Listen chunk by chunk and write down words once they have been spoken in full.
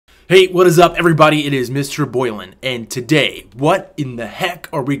Hey, what is up everybody? It is Mr. Boylan, and today, what in the heck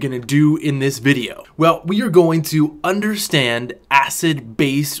are we going to do in this video? Well, we are going to understand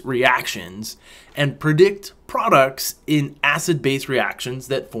acid-base reactions and predict products in acid-base reactions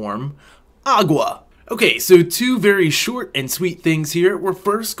that form agua. Okay, so two very short and sweet things here. We're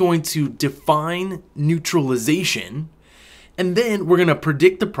first going to define neutralization, and then we're going to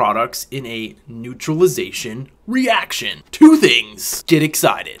predict the products in a neutralization reaction. Two things. Get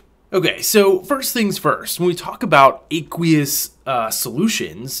excited. Okay, so first things first, when we talk about aqueous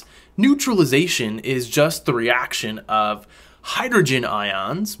solutions, neutralization is just the reaction of hydrogen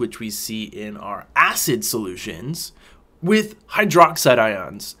ions, which we see in our acid solutions, with hydroxide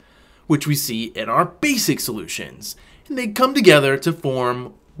ions, which we see in our basic solutions. And they come together to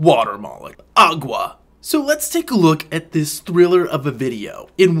form water molecule, agua. So let's take a look at this thriller of a video.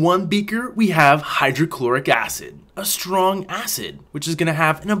 In one beaker, we have hydrochloric acid, a strong acid, which is going to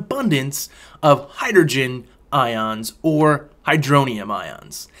have an abundance of hydrogen ions or hydronium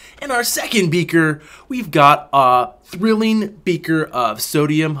ions. In our second beaker, we've got a thrilling beaker of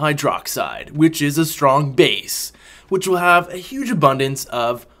sodium hydroxide, which is a strong base, which will have a huge abundance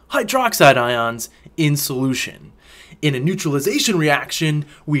of hydroxide ions in solution. In a neutralization reaction,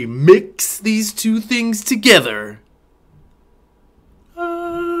 we mix these two things together.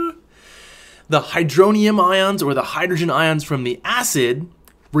 The hydronium ions, or the hydrogen ions from the acid,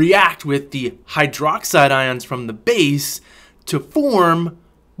 react with the hydroxide ions from the base to form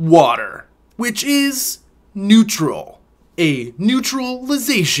water, which is neutral. A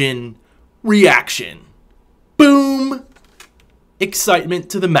neutralization reaction. Boom!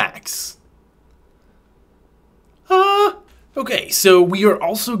 Excitement to the max. Okay, so we are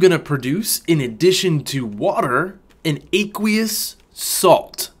also going to produce, in addition to water, an aqueous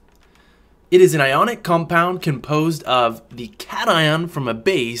salt. It is an ionic compound composed of the cation from a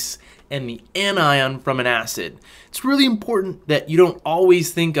base and the anion from an acid. It's really important that you don't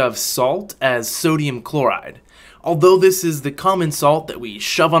always think of salt as sodium chloride. Although this is the common salt that we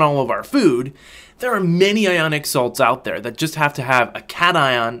shove on all of our food, there are many ionic salts out there that just have to have a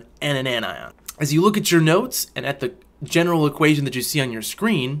cation and an anion. As you look at your notes and at the general equation that you see on your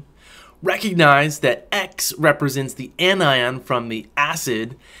screen, recognize that X represents the anion from the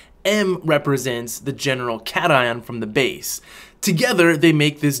acid, M represents the general cation from the base. Together, they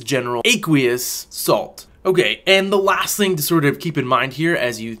make this general aqueous salt. Okay, and the last thing to sort of keep in mind here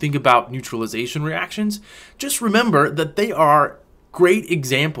as you think about neutralization reactions, just remember that they are great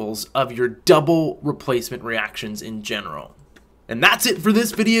examples of your double replacement reactions in general. And that's it for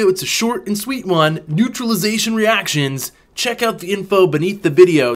this video. It's a short and sweet one. Neutralization reactions. Check out the info beneath the video.